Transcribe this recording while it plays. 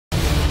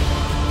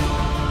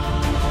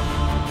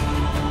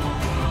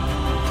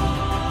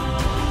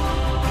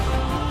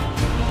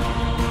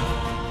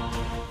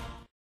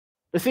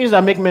The things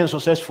that make men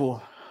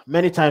successful,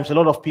 many times, a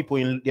lot of people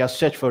in their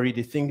search for it,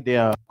 they think they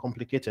are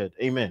complicated.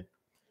 Amen.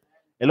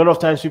 A lot of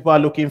times, people are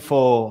looking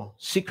for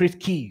secret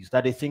keys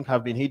that they think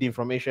have been hidden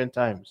from ancient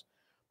times.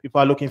 People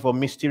are looking for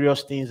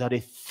mysterious things that they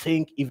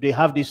think if they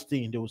have this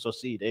thing, they will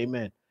succeed.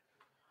 Amen.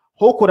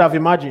 Who could have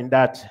imagined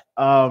that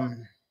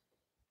some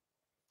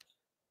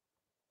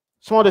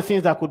of the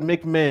things that could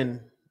make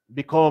men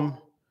become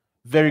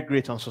very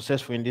great and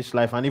successful in this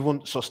life and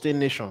even sustain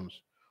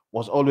nations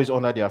was always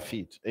under their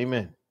feet?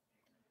 Amen.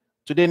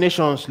 Today,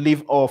 nations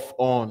live off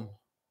on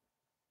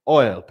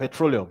oil,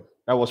 petroleum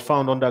that was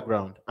found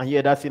underground. And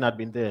yet that thing had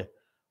been there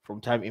from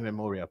time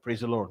immemorial.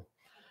 Praise the Lord.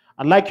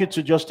 I'd like you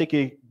to just take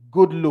a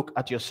good look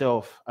at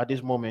yourself at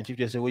this moment. If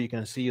there's a way you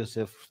can see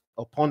yourself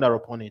or ponder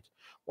upon it.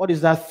 What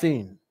is that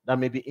thing that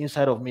may be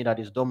inside of me that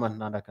is dormant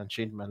now that can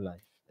change my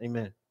life?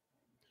 Amen.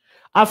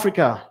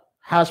 Africa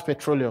has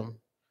petroleum.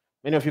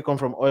 Many of you come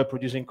from oil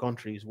producing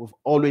countries. We've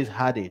always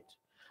had it.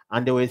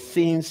 And there were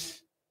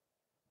things,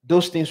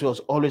 those things was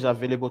always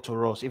available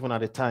to us, even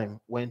at a time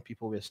when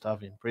people were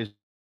starving. Praise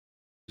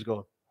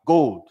God.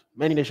 Gold.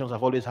 Many nations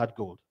have always had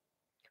gold.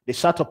 They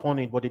sat upon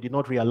it, but they did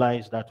not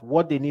realize that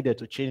what they needed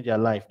to change their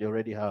life, they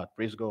already had.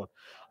 Praise God.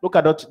 Look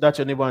at that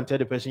your neighbor and tell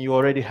the person, you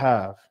already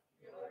have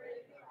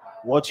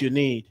what you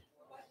need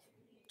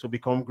to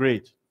become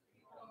great.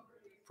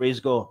 Praise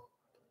God.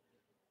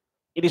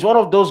 It is one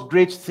of those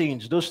great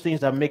things, those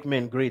things that make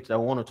men great, that I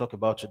want to talk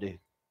about today.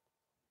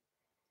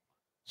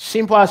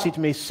 Simple as it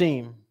may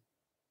seem,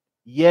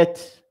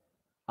 yet,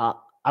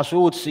 as we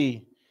would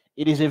see,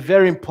 it is a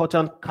very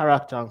important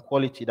character and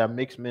quality that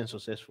makes men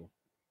successful.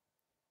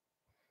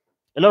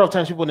 A lot of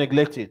times people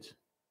neglect it.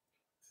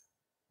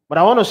 But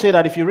I want to say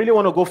that if you really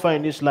want to go far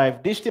in this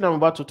life, this thing I'm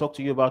about to talk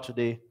to you about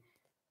today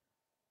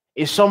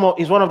is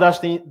one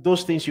of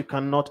those things you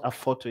cannot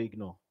afford to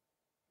ignore.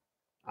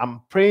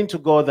 I'm praying to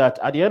God that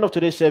at the end of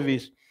today's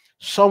service,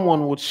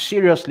 someone would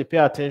seriously pay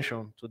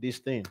attention to this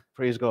thing.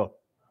 Praise God.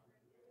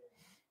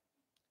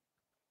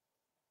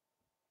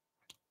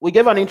 We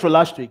gave an intro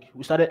last week.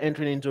 We started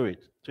entering into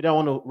it. Today I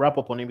want to wrap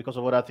up on it because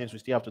of other things we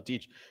still have to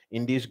teach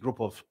in this group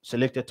of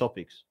selected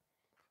topics.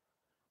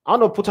 I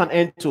want to put an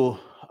end to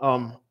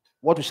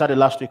what we started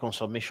last week on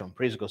submission.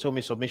 Praise God. Tell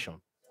me submission.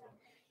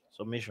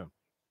 Submission.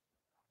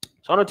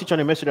 So I want to teach on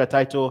a message I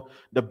titled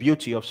The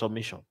Beauty of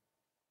Submission.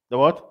 The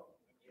what?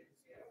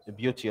 The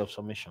beauty of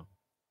submission.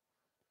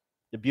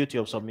 The beauty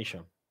of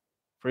submission.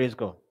 Praise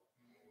God.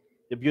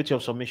 The beauty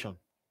of submission.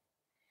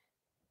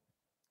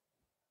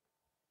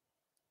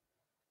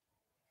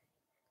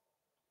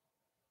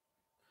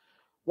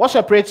 What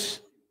separates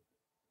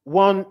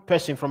one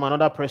person from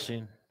another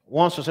person,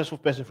 one successful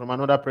person from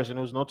another person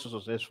who's not so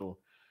successful,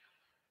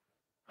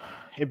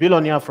 a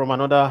billionaire from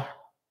another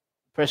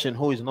person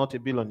who is not a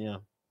billionaire,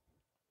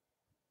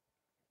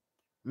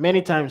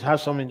 many times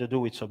has something to do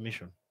with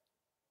submission.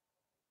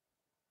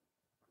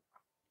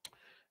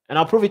 And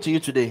I'll prove it to you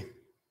today,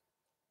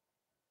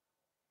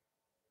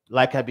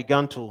 like I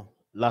began to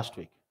last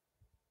week.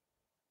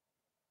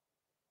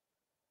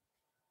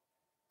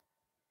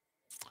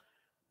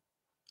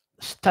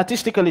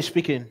 Statistically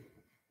speaking,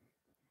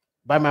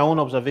 by my own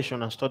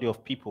observation and study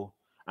of people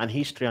and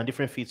history and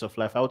different fields of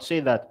life, I would say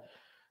that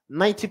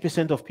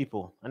 90% of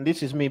people, and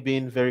this is me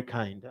being very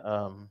kind,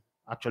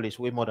 actually it's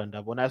way more than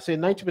that, but I say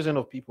 90%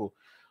 of people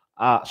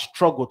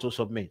struggle to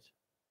submit.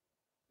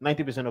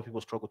 90% of people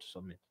struggle to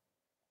submit.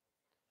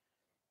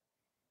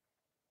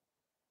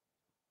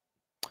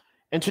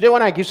 And today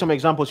when I give some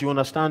examples, you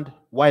understand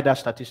why that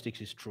statistics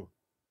is true.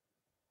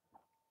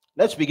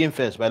 Let's begin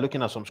first by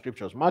looking at some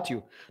scriptures.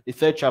 Matthew, the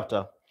 3rd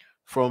chapter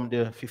from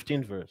the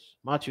 15th verse.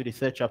 Matthew, the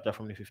 3rd chapter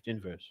from the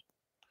 15th verse.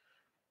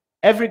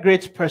 Every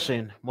great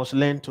person must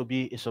learn to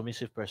be a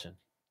submissive person.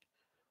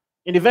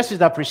 In the verses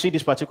that precede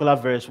this particular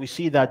verse, we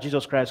see that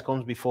Jesus Christ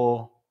comes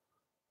before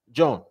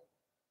John.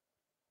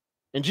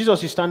 And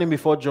Jesus is standing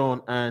before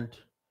John and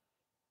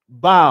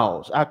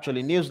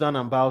kneels down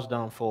and bows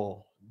down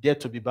for there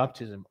to be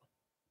baptism.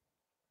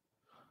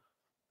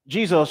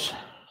 Jesus,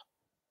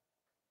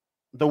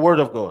 the Word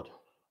of God,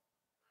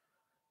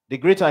 the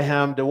great I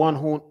am, the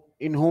one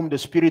in whom the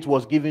Spirit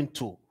was given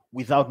to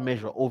without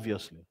measure,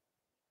 obviously.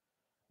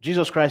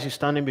 Jesus Christ is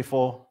standing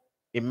before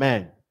a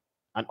man,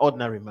 an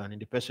ordinary man, in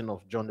the person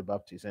of John the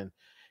Baptist. And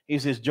he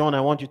says, John,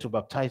 I want you to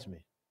baptize me.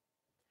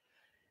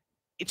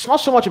 It's not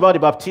so much about the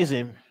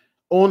baptism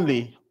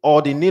only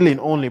or the kneeling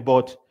only,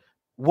 but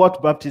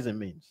what baptism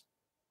means.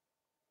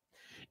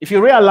 If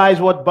you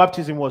realize what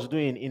baptism was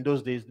doing in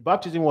those days,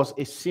 baptism was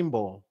a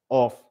symbol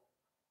of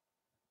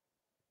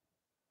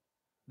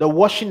the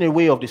washing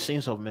away of the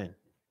sins of men.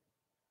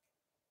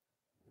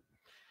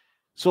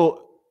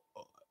 So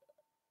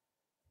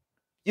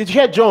you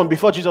hear John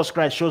before Jesus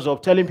Christ shows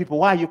up telling people,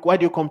 why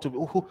do you come to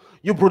me?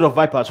 You brood of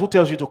vipers, who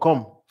tells you to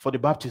come for the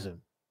baptism?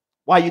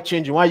 Why are you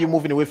changing? Why are you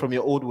moving away from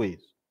your old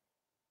ways?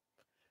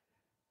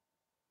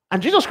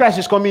 And Jesus Christ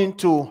is coming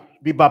to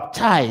be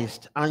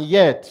baptized, and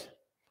yet,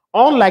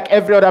 unlike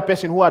every other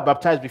person who had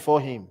baptized before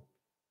him,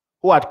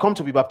 who had come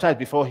to be baptized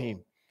before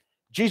him,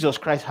 Jesus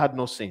Christ had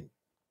no sin.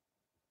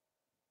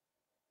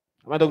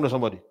 Am I talking to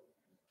somebody?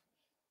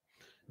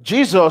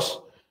 Jesus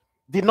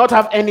did not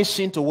have any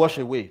sin to wash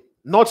away,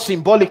 not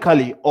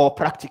symbolically or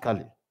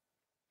practically.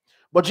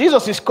 But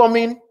Jesus is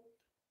coming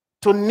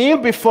to kneel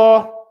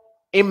before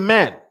a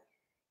man.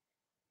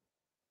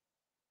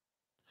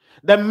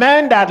 The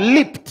man that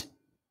leaped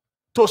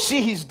to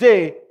see his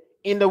day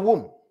in the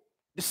womb.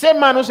 The same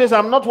man who says,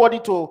 I'm not worthy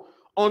to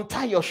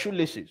untie your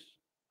shoelaces.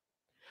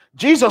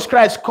 Jesus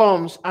Christ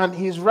comes and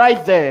he's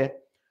right there,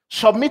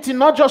 submitting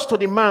not just to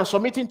the man,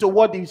 submitting to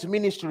what his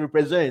ministry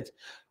represents,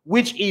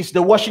 which is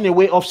the washing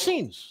away of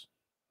sins.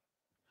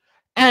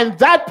 And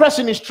that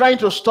person is trying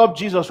to stop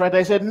Jesus, right?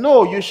 I said,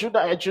 no, you should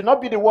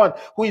not be the one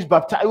who is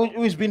baptized,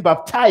 who is being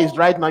baptized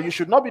right now. You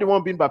should not be the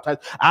one being baptized.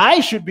 I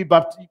should be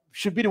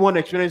the one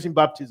experiencing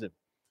baptism.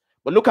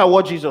 But look at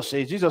what Jesus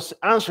says. Jesus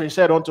answering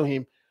said unto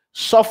him,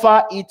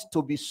 suffer it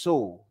to be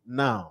so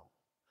now.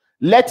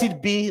 Let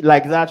it be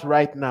like that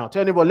right now.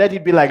 Tell anybody, let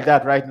it be like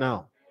that right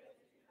now.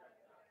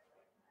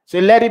 Say,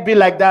 let it be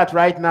like that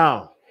right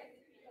now.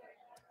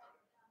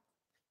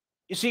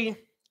 You see,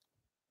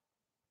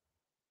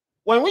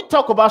 when we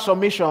talk about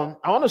submission,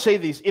 I want to say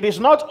this. It is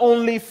not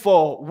only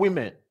for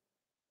women.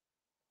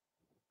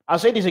 I'll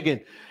say this again.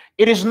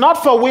 It is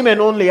not for women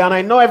only. And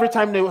I know every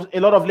time a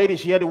lot of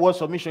ladies hear the word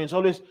submission, it's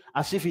always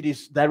as if it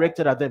is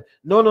directed at them.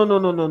 No, no, no,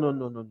 no, no, no,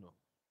 no, no, no.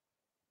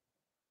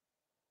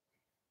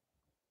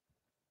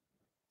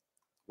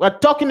 We're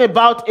talking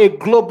about a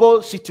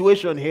global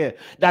situation here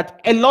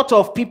that a lot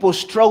of people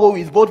struggle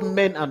with, both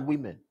men and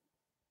women.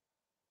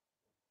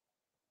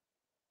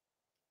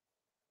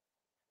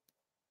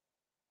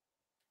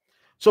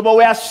 So, but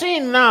we are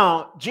seeing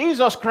now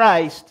Jesus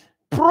Christ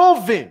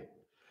proving.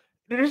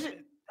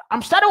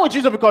 I'm starting with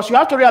Jesus because you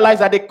have to realize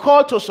that the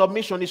call to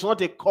submission is not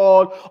a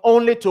call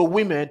only to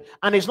women,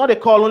 and it's not a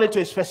call only to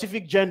a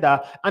specific gender,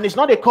 and it's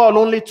not a call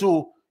only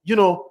to,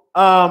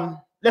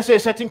 let's say a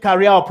certain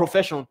career or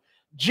profession.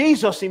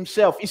 Jesus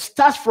himself, it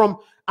starts from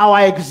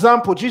our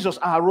example. Jesus,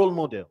 our role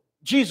model.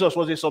 Jesus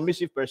was a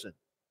submissive person.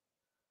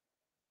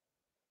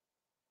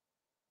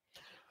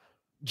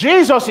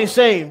 Jesus is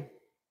saying,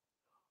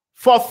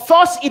 for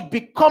thus it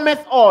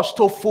becometh us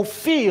to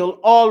fulfill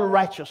all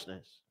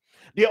righteousness.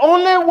 The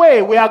only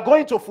way we are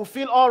going to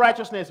fulfill all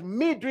righteousness,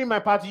 me doing my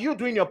part, you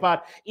doing your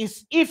part,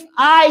 is if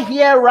I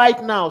here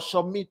right now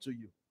submit to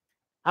you.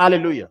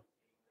 Hallelujah.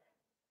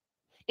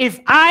 If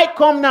I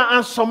come now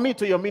and submit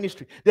to your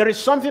ministry, there is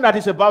something that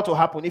is about to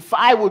happen. If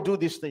I will do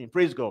this thing,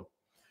 praise God.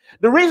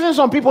 The reason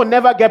some people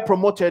never get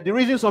promoted, the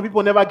reason some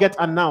people never get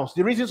announced,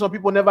 the reason some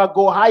people never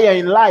go higher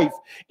in life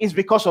is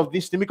because of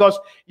this thing. Because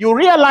you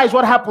realize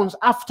what happens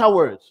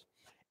afterwards.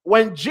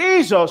 When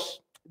Jesus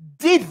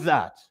did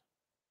that,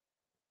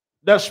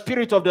 the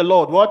Spirit of the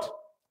Lord, what?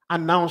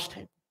 Announced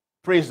him.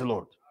 Praise the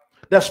Lord.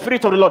 The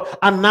Spirit of the Lord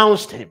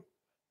announced him.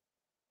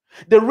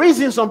 The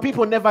reason some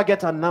people never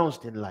get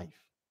announced in life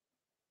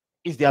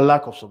is their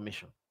lack of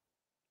submission.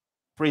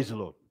 Praise the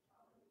Lord.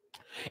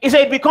 He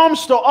said it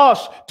becomes to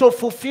us to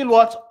fulfill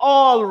what?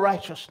 All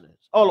righteousness.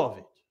 All of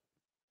it.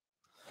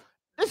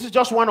 This is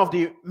just one of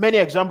the many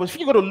examples.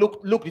 If you go to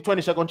Luke the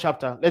 22nd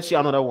chapter, let's see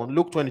another one.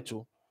 Luke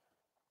 22,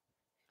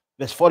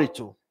 verse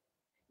 42.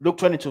 Luke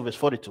 22, verse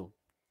 42.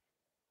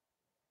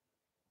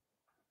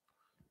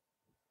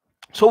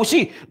 So we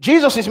see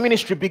Jesus'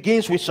 ministry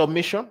begins with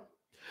submission.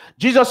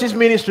 Jesus'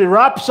 ministry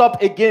wraps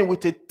up again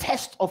with a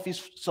test of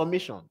his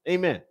submission.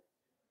 Amen.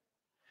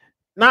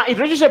 Now it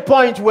reaches a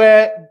point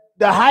where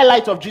the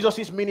highlight of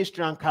Jesus'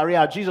 ministry and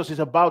career, Jesus is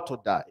about to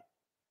die.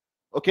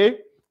 Okay?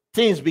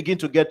 Things begin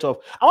to get tough.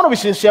 I want to be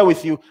sincere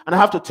with you, and I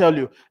have to tell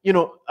you,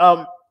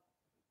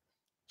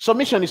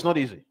 submission is not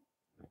easy.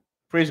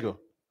 Praise God.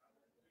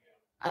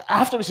 I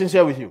have to be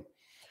sincere with you.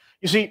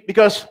 You see,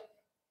 because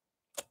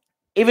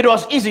if it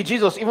was easy,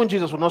 even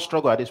Jesus would not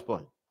struggle at this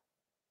point.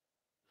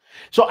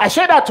 So I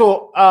say that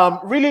to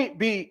really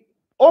be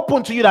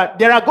open to you that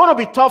there are going to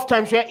be tough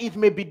times where it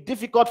may be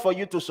difficult for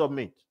you to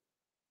submit.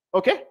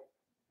 Okay?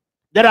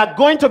 There are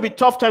going to be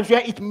tough times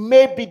where it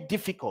may be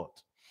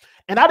difficult.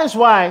 And that is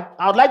why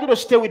I would like you to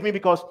stay with me,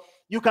 because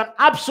you can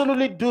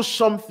absolutely do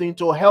something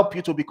to help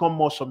you to become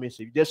more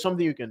submissive. There's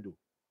something you can do.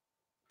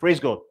 Praise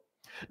God.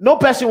 No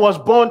person was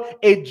born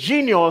a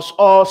genius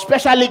or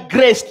specially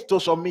graced to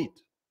submit.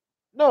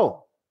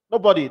 No,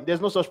 nobody.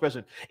 There's no such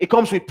person. It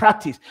comes with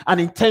practice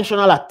and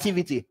intentional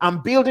activity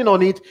and building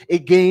on it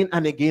again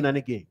and again and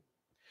again.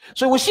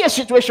 So we see a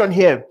situation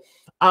here.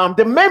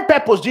 The main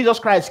purpose Jesus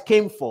Christ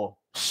came for,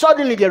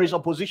 suddenly there is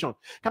opposition.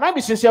 Can I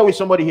be sincere with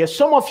somebody here?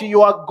 Some of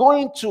you are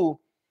going to,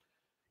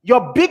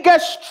 your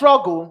biggest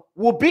struggle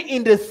will be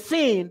in the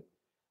thing,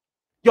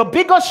 your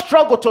biggest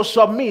struggle to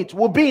submit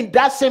will be in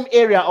that same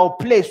area or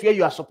place where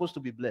you are supposed to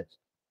be blessed.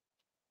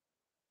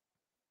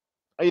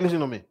 Are you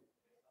listening to me?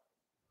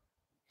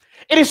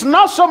 It is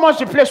not so much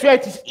the place where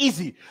it is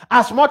easy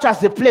as much as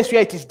the place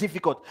where it is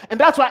difficult. And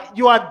that's why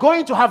you are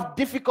going to have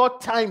difficult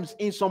times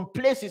in some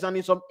places and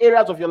in some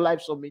areas of your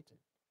life submitting.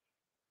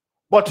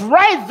 But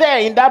right there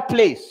in that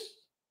place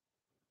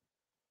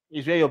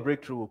is where your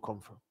breakthrough will come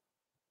from.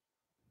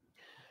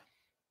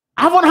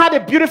 I haven't had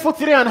a beautiful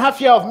 3.5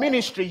 years of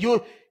ministry.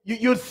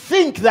 you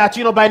think that,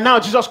 by now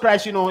Jesus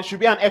Christ, should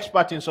be an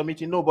expert in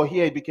submitting. No, but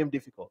here it became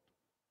difficult.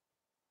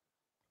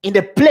 In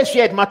the place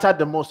where it mattered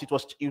the most, it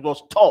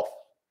was tough.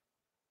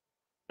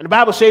 And the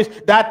Bible says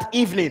that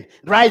evening,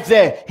 right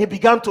there, he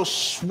began to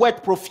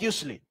sweat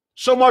profusely.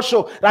 So much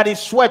so that his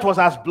sweat was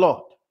as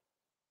blood.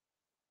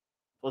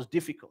 It was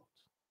difficult.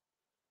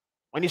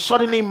 When he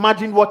suddenly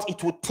imagined what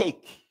it would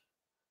take,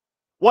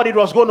 what it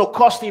was going to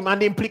cost him,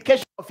 and the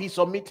implication of his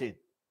submitting.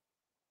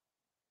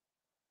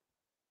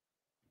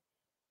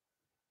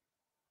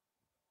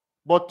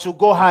 But to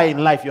go high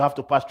in life, you have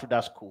to pass through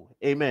that school.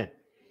 Amen.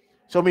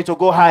 So me to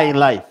go high in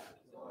life,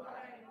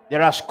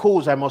 there are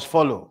schools I must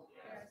follow.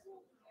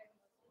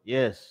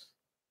 Yes.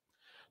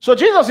 So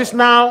Jesus is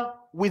now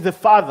with the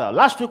Father.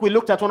 Last week we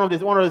looked at one of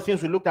the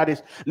things we looked at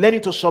is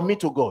learning to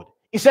submit to God.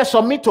 He says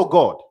submit to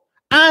God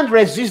and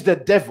resist the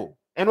devil.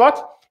 And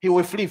what? He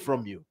will flee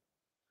from you.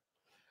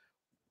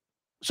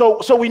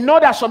 So we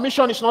know that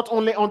submission is not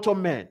only unto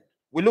men.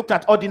 We looked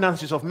at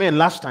ordinances of men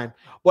last time.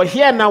 But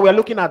here now we're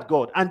looking at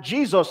God. And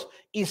Jesus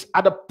is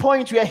at the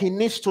point where he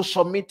needs to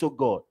submit to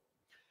God.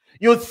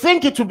 You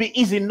think it will be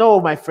easy. No,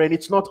 my friend,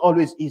 it's not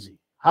always easy.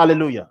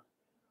 Hallelujah.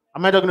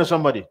 Am I talking to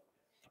somebody?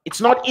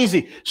 It's not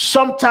easy.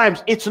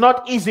 Sometimes it's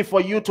not easy for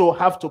you to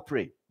have to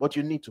pray, but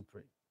you need to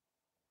pray.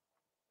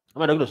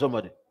 Am I talking to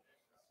somebody?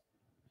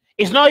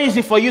 It's not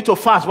easy for you to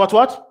fast, but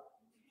what?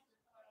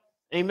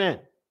 Amen.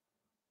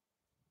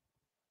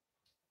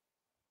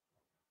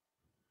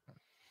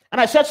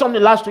 And I said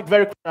something last week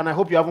very quick, and I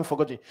hope you haven't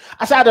forgotten.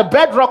 I said the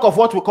bedrock of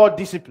what we call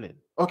discipline,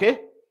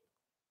 okay,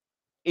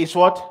 is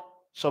what?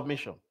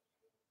 Submission.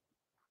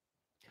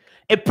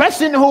 A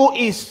person who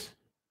is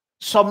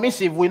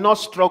submissive will not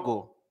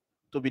struggle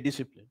to be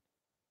disciplined.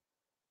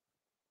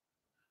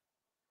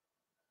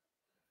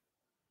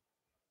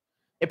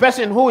 A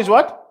person who is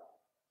what?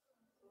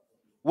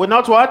 Will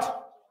not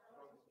what?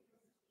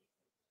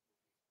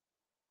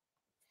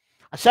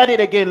 I said it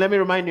again. Let me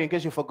remind you in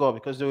case you forgot,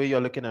 because the way you're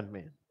looking at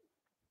me.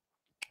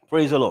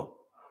 Praise the Lord.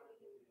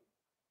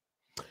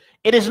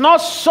 It is not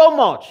so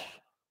much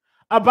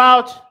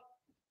about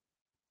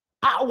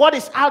what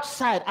is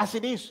outside as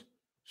it is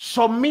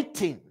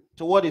submitting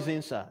to what is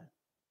inside.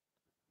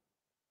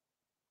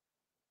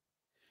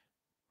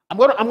 I'm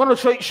going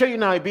to show you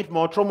now a bit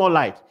more, throw more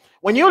light.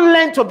 When you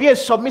learn to be a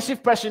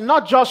submissive person,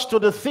 not just to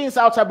the things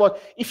outside,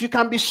 but if you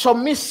can be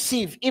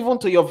submissive even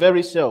to your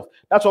very self,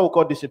 that's what we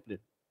call discipline.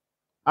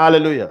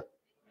 Hallelujah.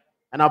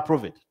 And I'll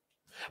prove it.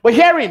 But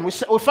herein, we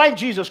find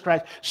Jesus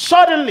Christ.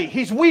 Suddenly,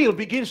 his will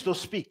begins to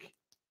speak.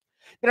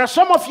 There are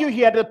some of you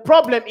here, the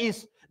problem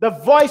is the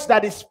voice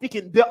that is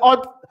speaking,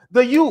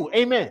 the you.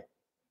 Amen.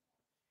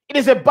 It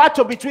is a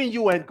battle between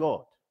you and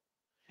God.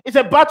 It's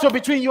a battle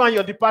between you and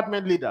your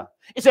department leader.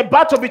 It's a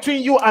battle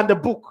between you and the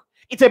book.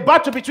 It's a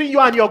battle between you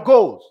and your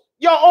goals.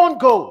 Your own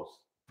goals.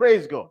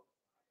 Praise God.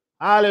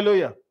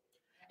 Hallelujah.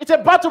 It's a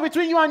battle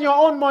between you and your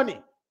own money.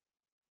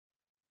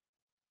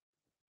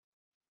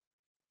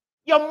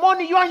 Your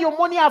money, you and your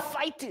money are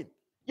fighting.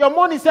 Your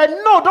money said,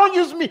 no, don't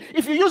use me.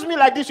 If you use me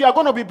like this, you are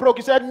going to be broke.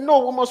 He said,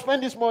 no, we must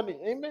spend this money.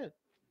 Amen.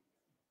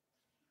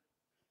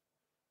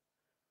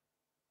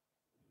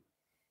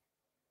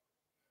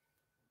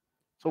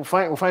 So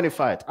we'll find a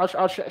fight.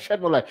 I'll shed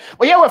more light.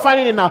 But here we're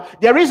finding it now.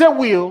 There is a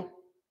will.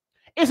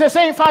 It's a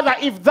saying, Father,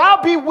 if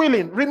thou be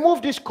willing,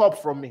 remove this cup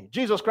from me.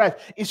 Jesus Christ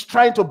is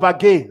trying to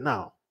bargain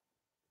now.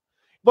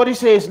 But he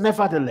says,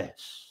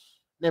 nevertheless,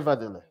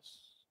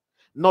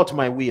 not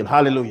my will.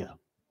 Hallelujah.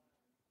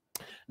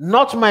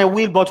 Not my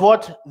will, but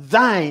what?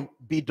 Thine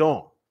be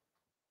done.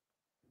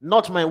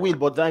 Not my will,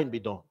 but thine be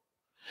done.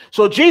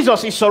 So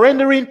Jesus is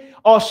surrendering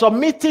or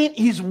submitting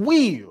his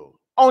will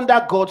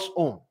under God's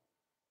own.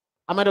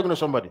 Am I talking to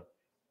somebody?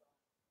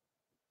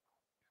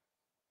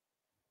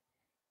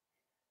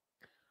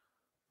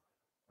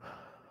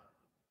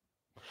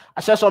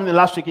 I said something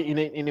last week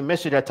in a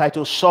message I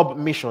titled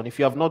Submission. If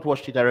you have not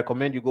watched it, I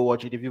recommend you go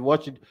watch it. If you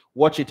watch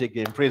it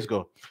again. Praise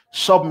God.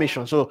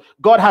 Submission. So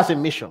God has a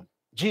mission.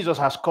 Jesus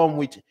has come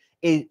with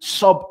a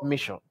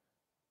submission.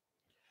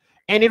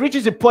 And it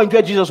reaches a point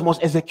where Jesus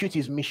must execute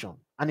his mission.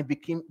 And it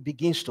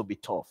begins to be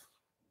tough.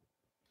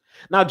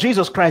 Now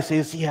Jesus Christ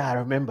says, yeah, I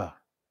remember.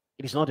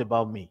 It is not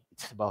about me.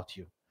 It's about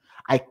you.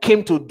 I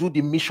came to do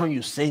the mission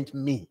you sent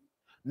me,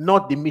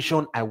 not the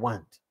mission I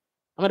want.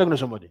 Am I talking to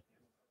somebody?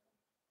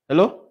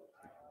 Hello?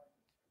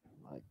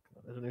 My God,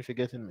 I don't know if you're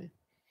getting me.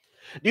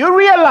 Do you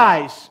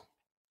realize?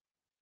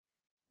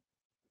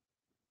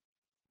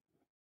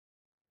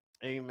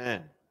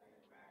 Amen.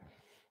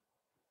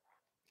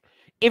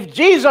 If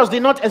Jesus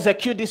did not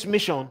execute this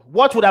mission,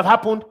 what would have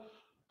happened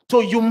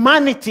to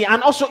humanity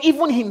and also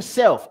even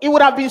himself? He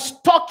would have been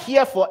stuck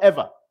here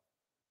forever.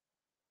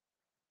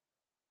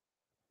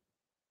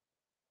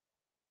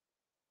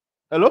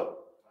 Hello?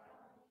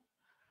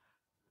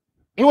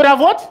 He would have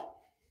what?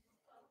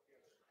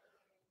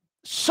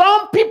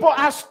 Some people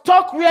are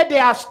stuck where they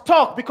are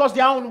stuck because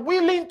they are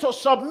unwilling to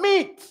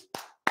submit.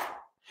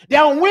 They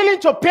are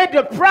unwilling to pay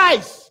the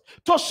price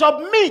to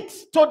submit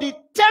to the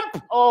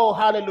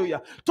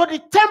to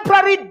the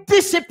temporary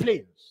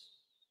disciplines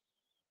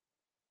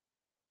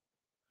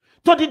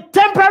to the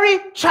temporary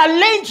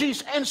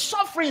challenges and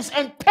sufferings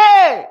and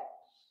pain.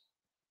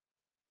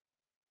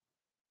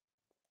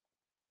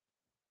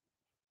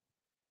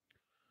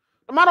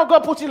 The man of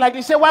God put it like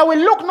this. He said, while we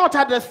look not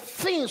at the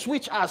things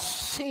which are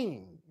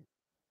seen.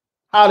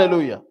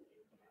 Hallelujah.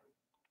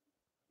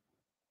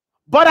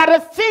 But at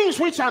the things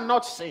which are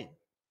not seen.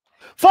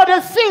 For the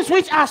things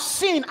which are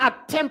seen are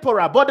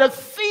temporal, but the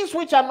things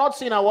which are not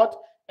seen are what?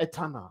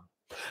 Eternal.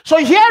 So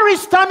here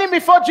is standing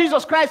before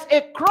Jesus Christ,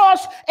 a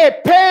cross, a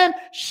pain,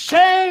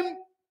 shame,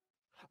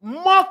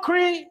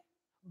 mockery,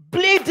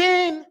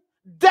 bleeding,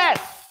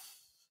 death.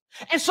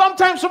 And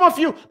sometimes some of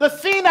you, the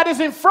thing that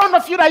is in front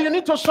of you that you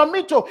need to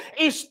submit to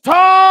is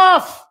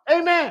tough.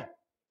 Amen.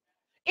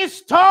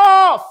 It's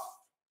tough.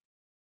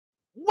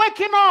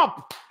 Waking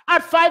up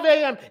at 5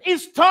 a.m.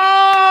 is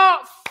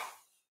tough.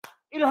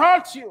 It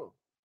hurts you.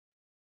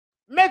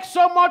 Makes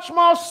so much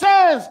more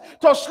sense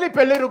to sleep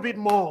a little bit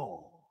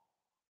more.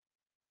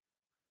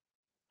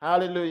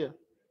 Hallelujah.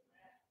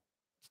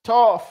 It's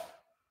tough.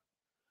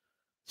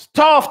 It's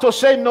tough to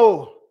say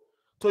no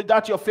to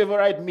that your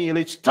favorite meal.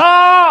 It's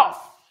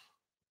tough.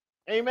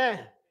 Amen.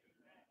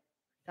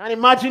 And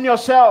imagine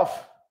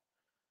yourself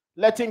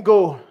letting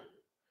go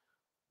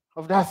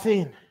of that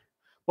thing.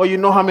 But you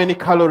know how many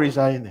calories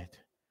are in it.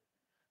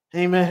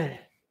 Amen.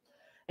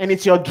 And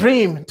it's your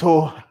dream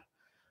to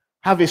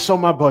have a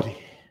summer body.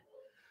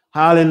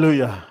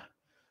 Hallelujah.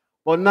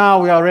 But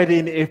now we are already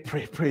in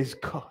April. Praise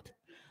God.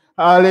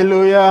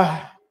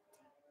 Hallelujah.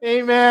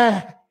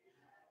 Amen.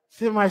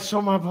 See my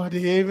summer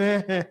body.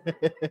 Amen.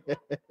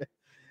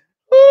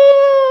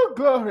 Ooh,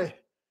 glory.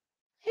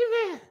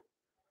 Amen.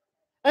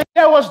 And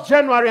there was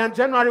January, and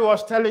January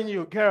was telling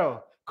you,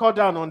 girl, cut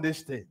down on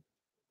this thing.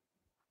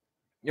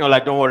 You're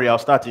like, don't worry, I'll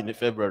start in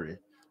February.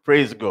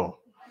 Praise God.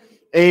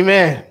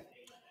 Amen.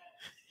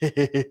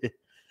 It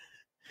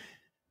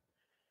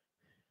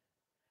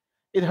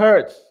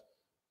hurts.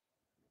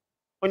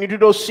 When you do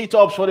those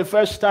sit-ups for the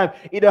first time,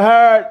 it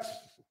hurts.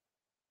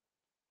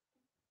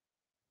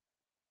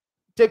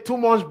 Take 2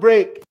 months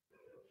break.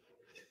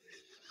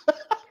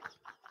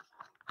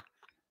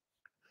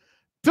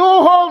 2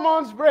 whole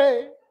months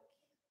break.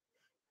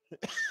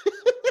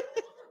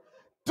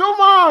 2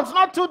 months,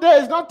 not 2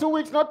 days, not 2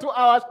 weeks, not 2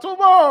 hours, 2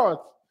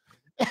 months.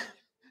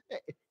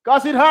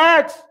 Because it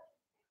hurts.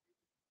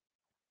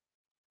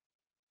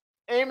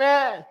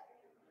 Amen.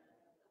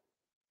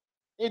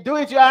 You do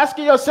it, you're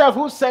asking yourself,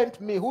 who sent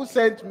me? Who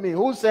sent me?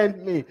 Who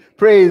sent me?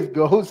 Praise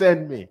God, who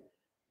sent me?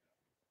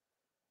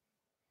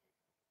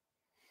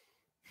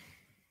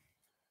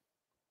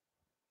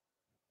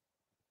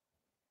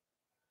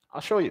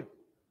 I'll show you.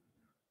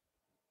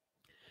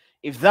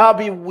 If thou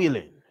be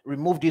willing,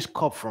 remove this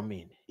cup from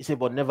me. He said,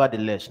 but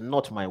nevertheless,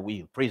 not my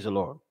will. Praise the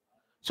Lord.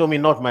 Show me,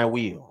 not my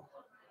will.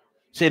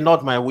 Say,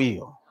 not my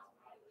will.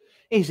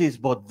 He says,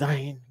 but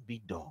thine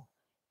be done.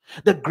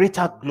 The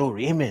greater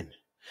glory, amen.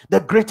 The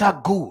greater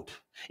good.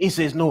 He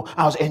says, no,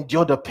 I'll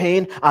endure the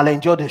pain. I'll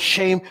endure the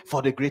shame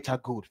for the greater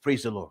good.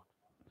 Praise the Lord.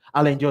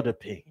 I'll endure the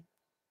pain.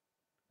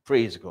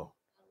 Praise God.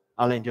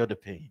 I'll endure the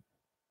pain.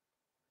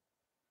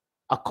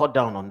 I cut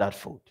down on that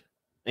food.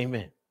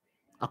 Amen.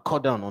 I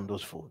cut down on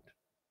those food.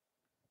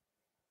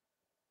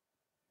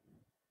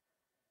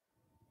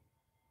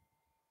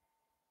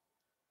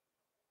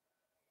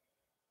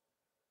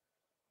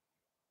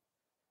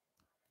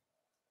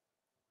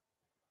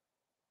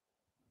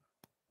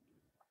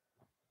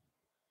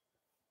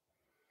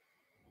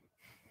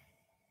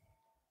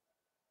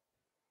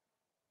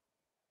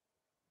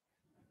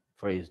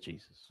 Praise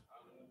Jesus.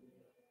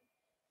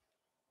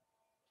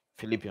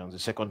 Philippians,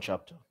 the 2nd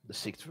chapter, the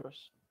 6th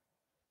verse.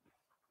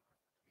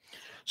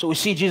 So we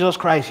see Jesus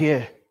Christ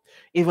here,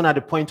 even at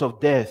the point of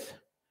death,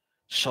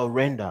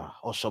 surrender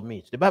or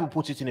submit. The Bible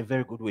puts it in a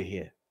very good way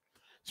here.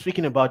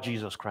 Speaking about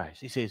Jesus Christ,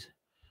 he says,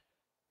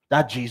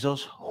 that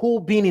Jesus, who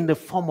being in the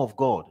form of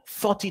God,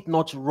 thought it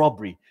not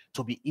robbery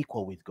to be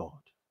equal with God.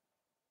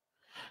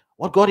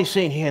 What God is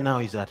saying here now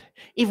is that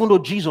even though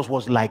Jesus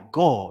was like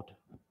God,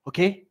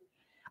 okay,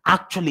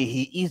 actually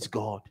he is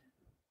God.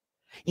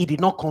 He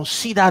did not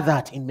consider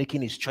that in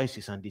making his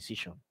choices and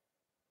decisions.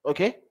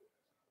 Okay?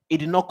 He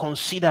did not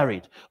consider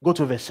it. Go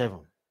to verse 7.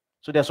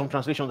 So there are some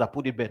translations that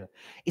put it better.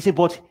 He said,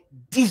 but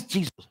this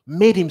Jesus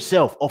made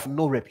himself of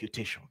no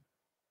reputation.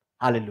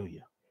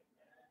 Hallelujah.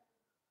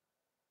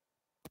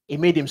 He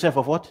made himself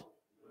of what?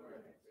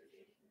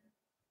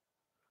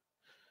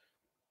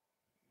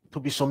 To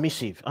be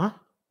submissive. Huh?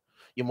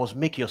 You must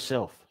make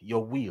yourself,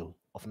 your will,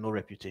 of no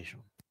reputation.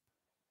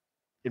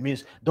 It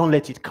means don't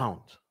let it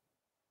count.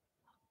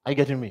 Are you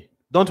getting me?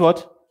 Don't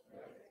what?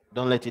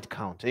 Don't let it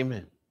count.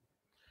 Amen.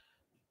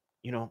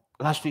 You know,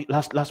 last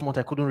month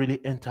I couldn't really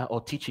enter or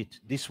teach it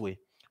this way.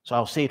 So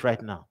I'll say it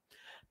right now.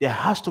 There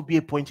has to be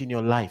a point in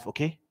your life,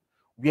 okay,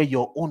 where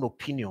your own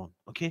opinion,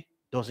 okay,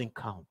 doesn't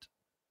count.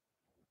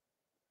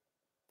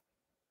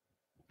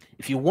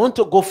 If you want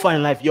to go far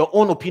in life, your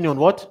own opinion,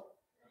 what?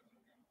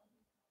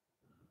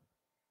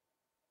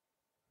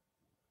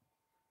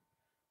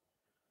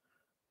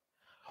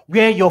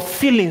 Where your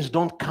feelings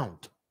don't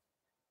count.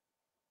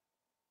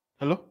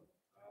 Hello?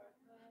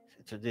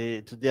 Today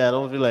I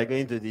don't feel like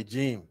going to the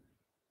gym.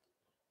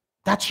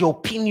 That's your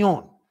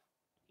opinion.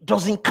 It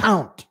doesn't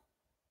count.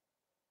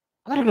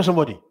 Am I talking to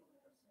somebody?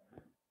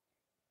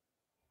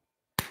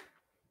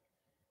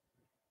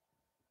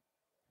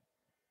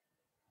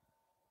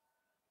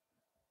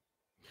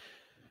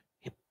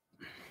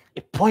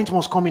 A point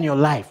must come in your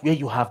life where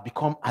you have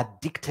become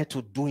addicted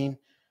to doing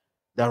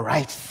the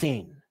right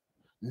thing.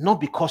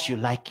 Not because you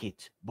like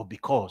it, but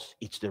because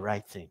it's the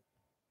right thing.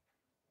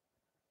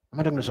 Am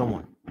I talking to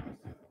someone?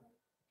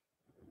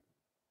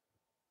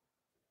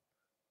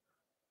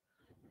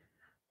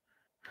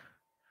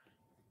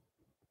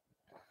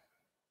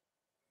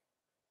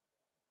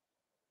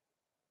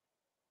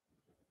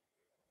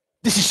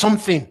 This is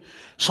something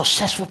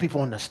successful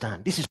people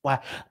understand. This is why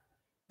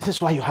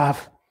you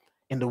have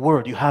in the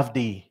world, you have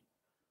the,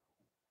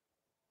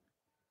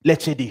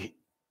 let's say, the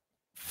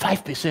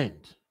 5%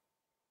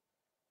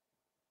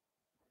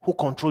 who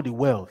control the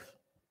wealth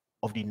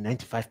of the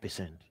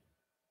 95%.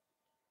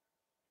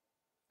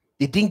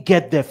 They didn't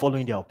get there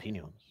following their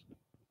opinions.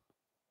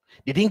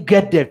 They didn't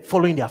get there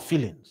following their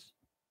feelings.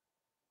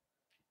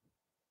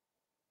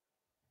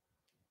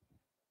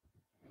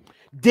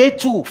 They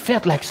too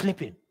felt like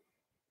sleeping.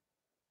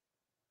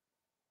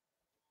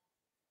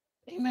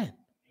 Amen.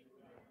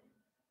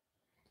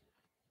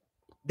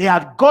 They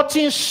had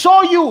gotten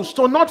so used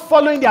to not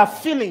following their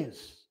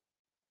feelings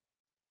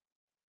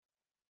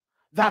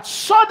that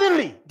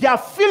suddenly their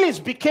feelings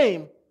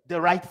became the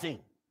right thing.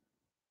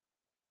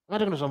 Am I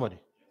talking to somebody?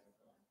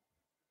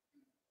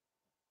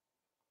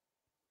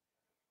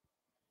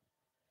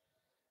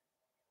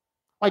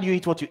 Why do you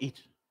eat what you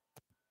eat?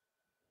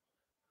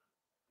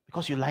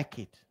 Because you like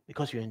it,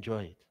 because you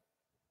enjoy it.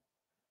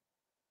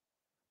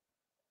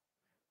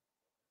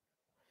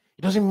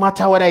 It doesn't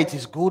matter whether it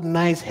is good,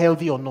 nice,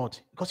 healthy or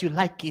not. Because you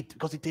like it,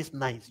 because it tastes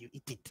nice, you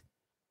eat it.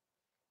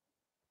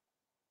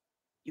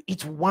 You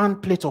eat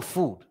one plate of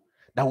food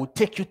that will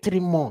take you 3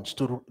 months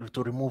to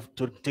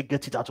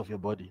get it out of your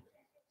body.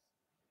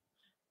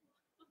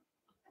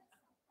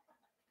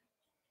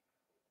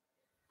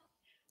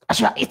 As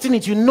you are eating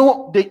it, you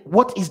know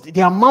what is the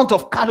amount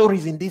of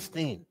calories in this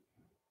thing.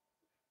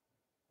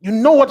 You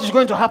know what is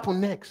going to happen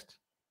next.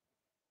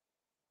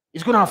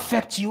 It's going to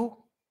affect you.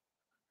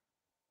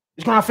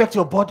 It's going to affect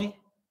your body.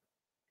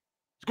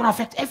 It's going to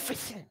affect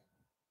everything.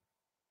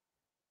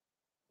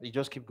 You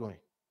just keep going.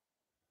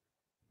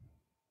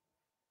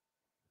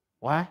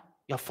 Why?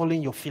 You're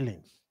following your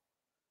feelings.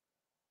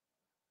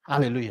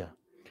 Hallelujah.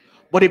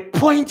 But a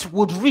point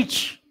would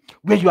reach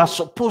where you are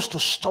supposed to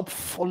stop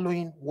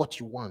following what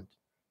you want.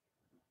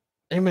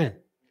 Amen.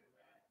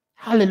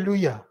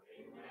 Hallelujah.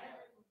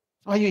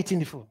 Why are you eating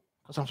the food?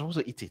 Because I'm supposed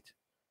to eat it.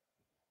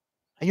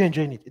 Are you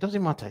enjoying it? It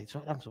doesn't matter. It's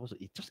what I'm supposed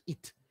to eat. Just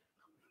eat.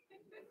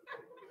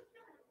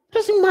 It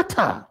doesn't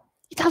matter.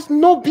 It has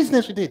no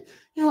business with it.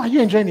 You know, are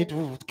you enjoying it?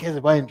 Who cares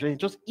about enjoying it?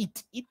 Just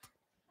eat. Eat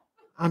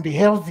and be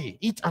healthy.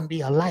 Eat and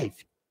be alive.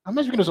 I'm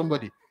not speaking to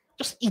somebody.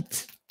 Just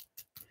eat.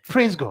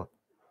 Praise God.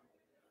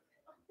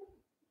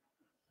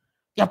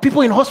 There are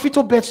people in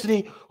hospital beds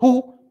today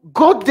who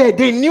got there.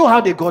 They knew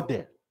how they got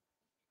there.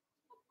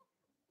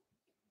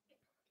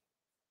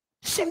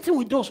 Same thing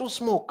with those who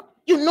smoke.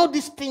 You know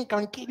this thing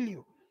can kill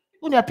you.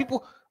 When there are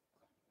people,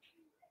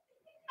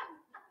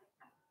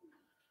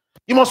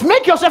 you must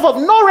make yourself of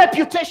no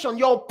reputation.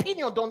 Your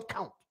opinion don't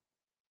count.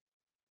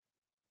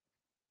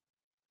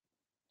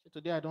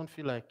 Today I don't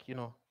feel like,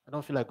 I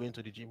don't feel like going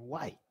to the gym.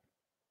 Why?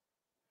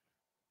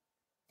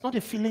 It's not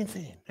a feeling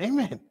thing.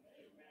 Amen.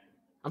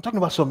 I'm talking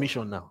about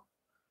submission now.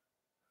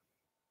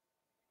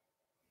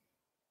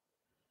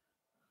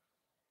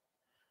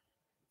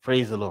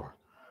 Praise the Lord.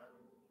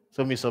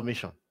 Submission.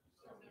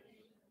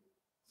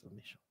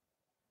 Submission.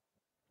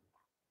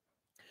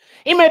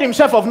 He made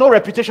himself of no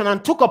reputation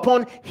and took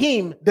upon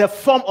him the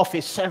form of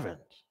a servant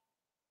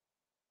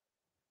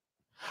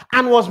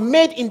and was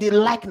made in the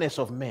likeness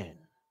of men.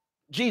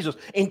 Jesus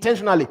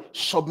intentionally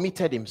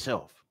submitted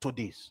himself to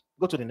this.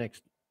 Go to the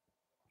next.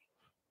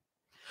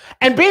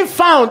 And being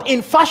found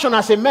in fashion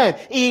as a man,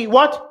 he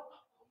what?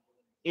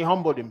 He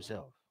humbled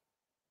himself.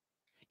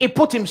 He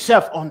put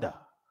himself under.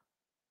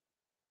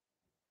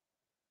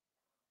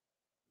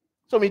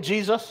 So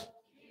Jesus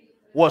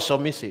was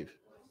submissive.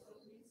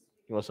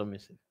 He was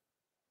submissive.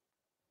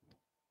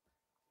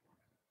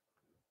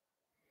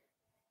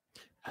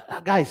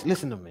 Guys,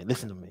 listen to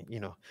me. You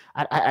know,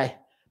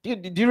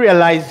 do you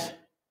realize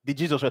the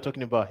Jesus we're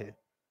talking about here?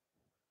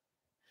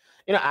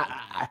 You know,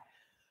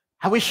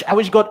 I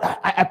wish God,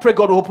 I pray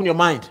God will open your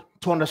mind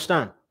to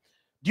understand.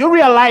 Do you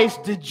realize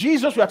the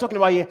Jesus we are talking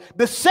about here,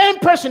 the same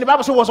person the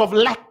Bible says was of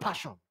like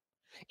passion.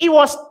 He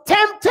was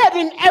tempted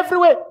in every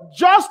way,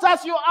 just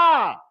as you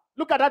are.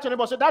 Look at that, your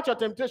neighbor. Say, that's your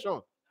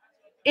temptation.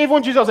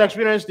 Even Jesus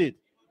experienced it.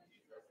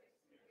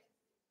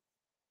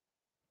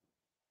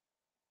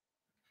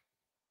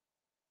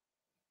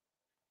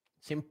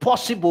 It's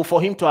impossible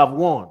for him to have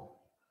won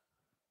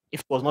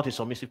if he was not a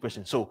submissive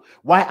person. So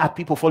why are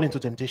people falling into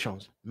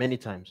temptations? Many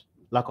times,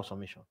 lack of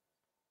submission.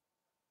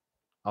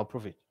 I'll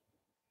prove it.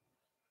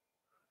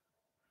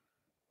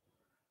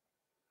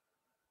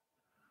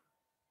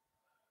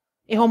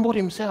 He humbled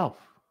himself.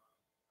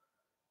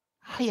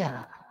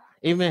 Hiya.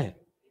 Amen.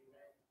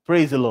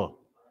 Praise the Lord.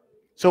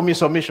 Show me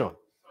submission.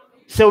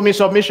 Show me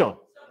submission.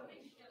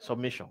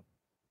 Submission.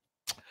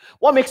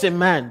 What makes a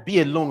man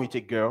be alone with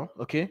a girl?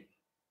 Okay.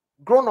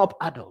 Grown up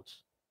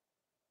adults.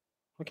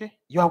 Okay.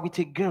 You are with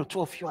a girl.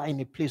 Two of you are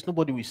in a place.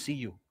 Nobody will see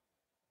you.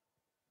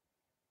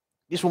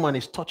 This woman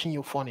is touching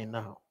you funny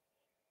now.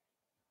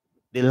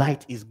 The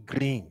light is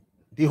green.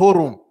 The whole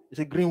room is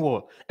a green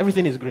wall.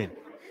 Everything is green.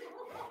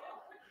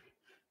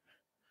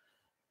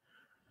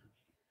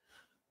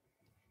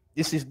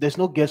 There's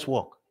no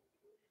guesswork.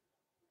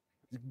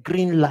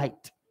 Green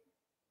light.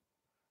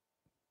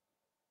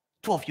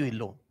 Two of you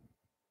alone.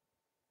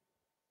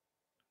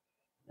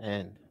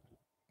 And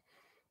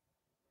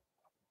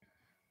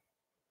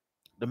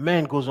the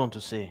man goes on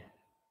to say,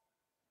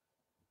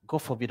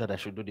 God forbid that I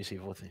should do this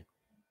evil thing.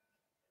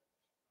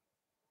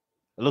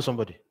 Hello,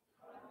 somebody.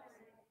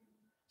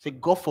 Say,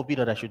 God forbid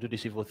that I should do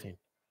this evil thing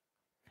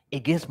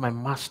against my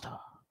master.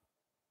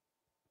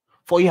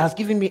 For he has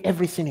given me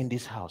everything in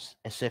this house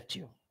except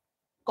you.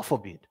 God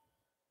forbid.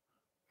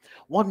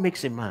 What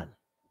makes a man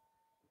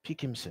pick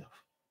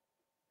himself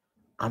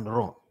and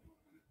run?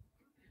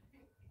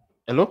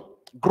 Hello?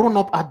 Grown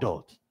up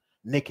adult,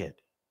 naked.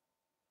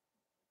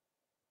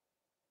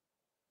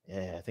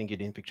 Yeah, I think you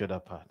didn't picture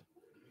that part.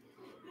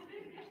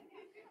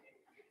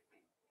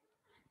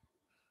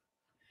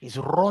 He's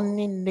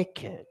running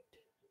naked.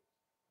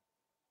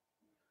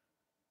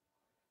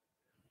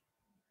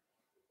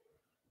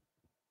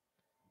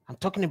 I'm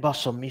talking about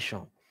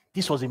submission.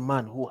 This was a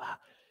man who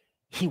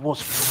he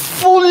was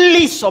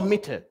fully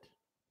submitted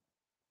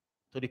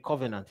to the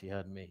covenant he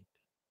had made.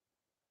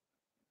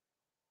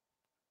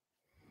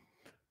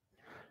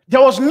 There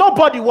was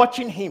nobody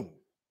watching him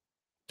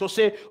to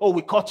say, oh,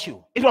 we caught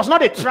you. It was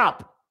not a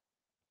trap.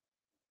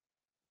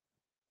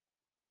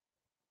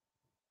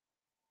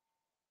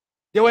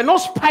 There were no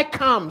spy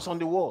cams on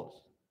the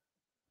walls.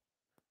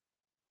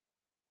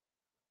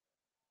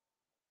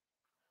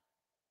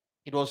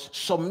 It was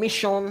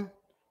submission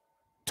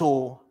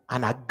to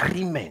an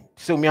agreement.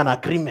 Say me, an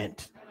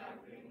agreement.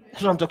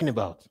 That's what I'm talking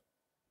about.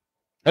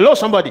 Hello,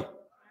 somebody.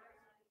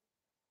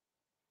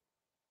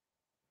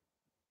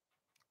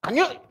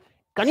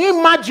 Can you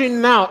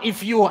imagine now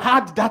if you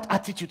had that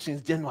attitude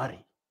since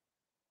January?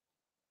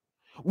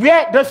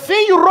 Where the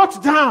thing you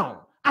wrote down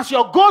as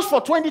your goals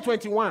for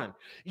 2021,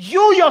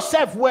 you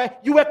yourself were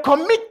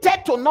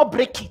committed to not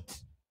break it.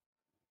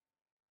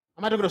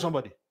 Am I talking to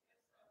somebody?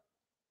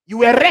 You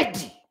were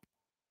ready.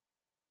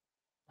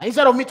 And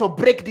instead of me to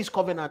break this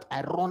covenant,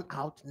 I run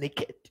out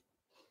naked.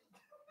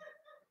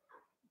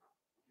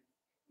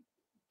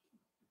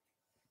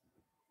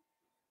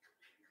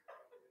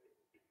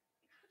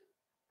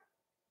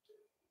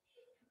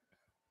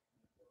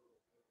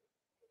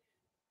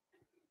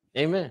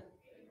 Amen.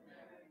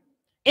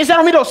 Instead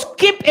of me to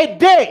skip a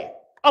day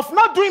of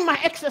not doing my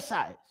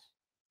exercise,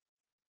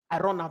 I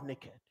run out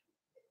naked.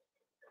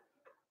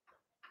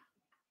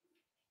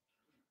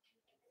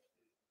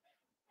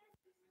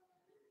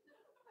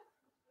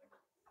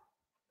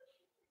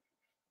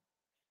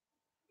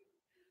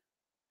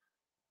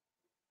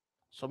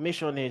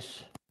 Submission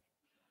is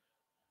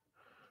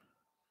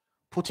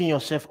putting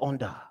yourself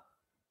under.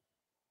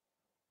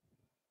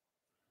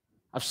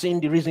 I've seen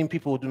the reason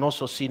people do not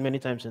succeed many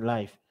times in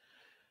life.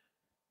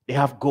 They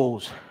have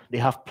goals, they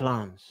have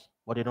plans,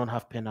 but they don't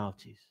have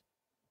penalties.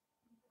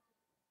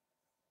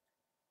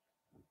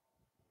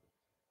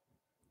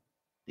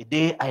 The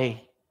day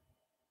I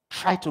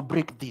try to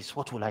break this,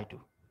 what will I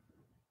do?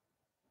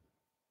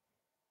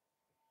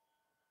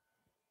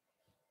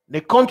 The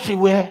country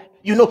where,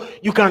 you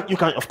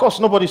can, of course,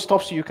 nobody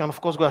stops you. You can,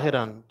 of course, go ahead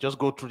and just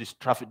go through this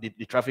traffic,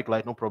 the traffic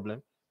light, no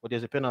problem. But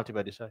there's a penalty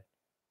by the side.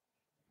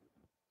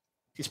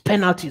 It's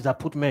penalties that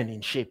put men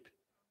in shape.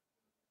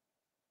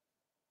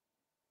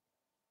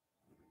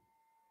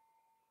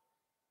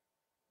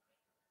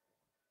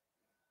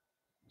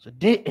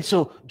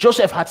 So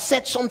Joseph had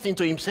said something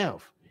to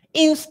himself.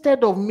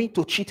 Instead of me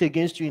to cheat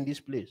against you in this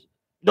place,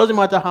 it doesn't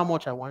matter how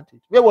much I want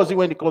it. Where was he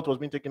when the cloth was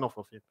being taken off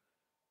of him?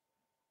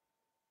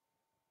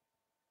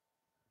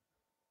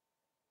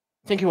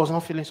 I think he was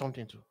not feeling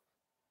something too.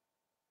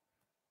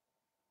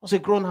 He was a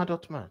grown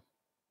adult man.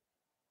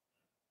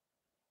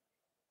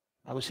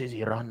 The Bible says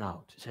he ran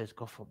out. He says,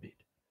 God forbid. He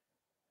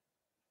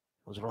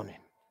was running.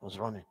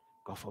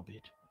 God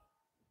forbid.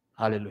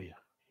 Hallelujah.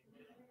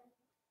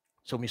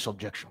 So me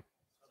subjection.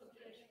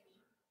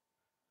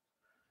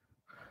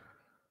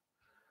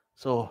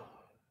 So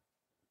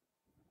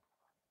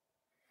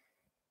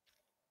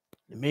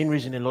the main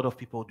reason a lot of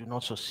people do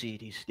not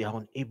succeed is they are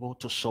unable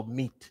to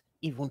submit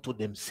even to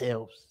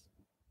themselves.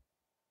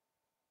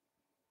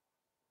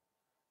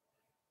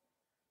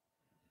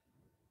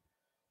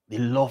 They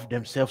love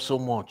themselves so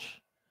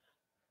much.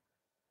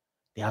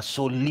 They are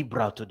so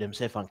liberal to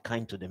themselves and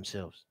kind to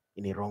themselves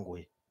in a wrong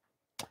way.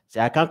 Say,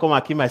 I can't come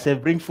and kill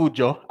myself. Bring food,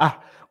 Joe.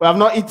 I've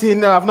not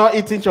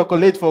eaten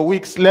chocolate for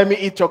weeks. Let me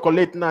eat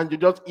chocolate now. And you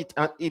just eat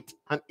and eat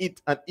and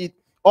eat and eat.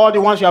 All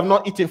the ones you have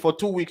not eaten for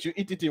 2 weeks, you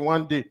eat it in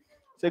one day.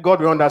 Say,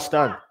 God will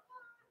understand.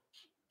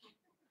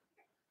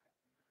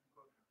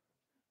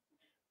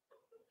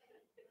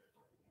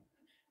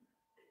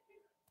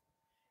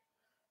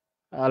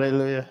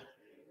 Hallelujah.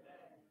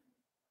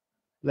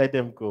 Let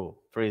them go.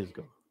 Praise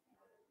God.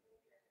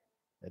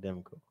 Let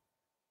them go.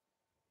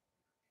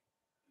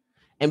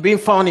 And being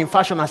found in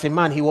fashion as a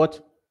man, he what?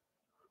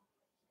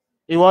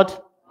 He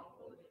what?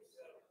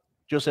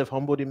 Joseph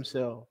humbled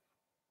himself.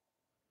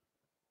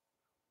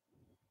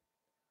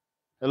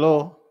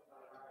 Hello?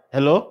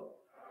 Hello?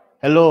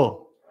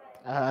 Hello?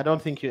 I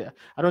don't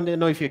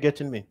know if you're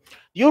getting me.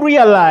 You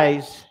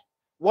realize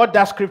what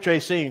that scripture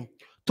is saying?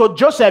 To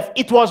Joseph,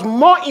 it was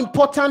more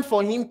important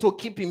for him to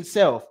keep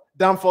himself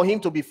than for him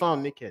to be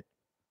found naked.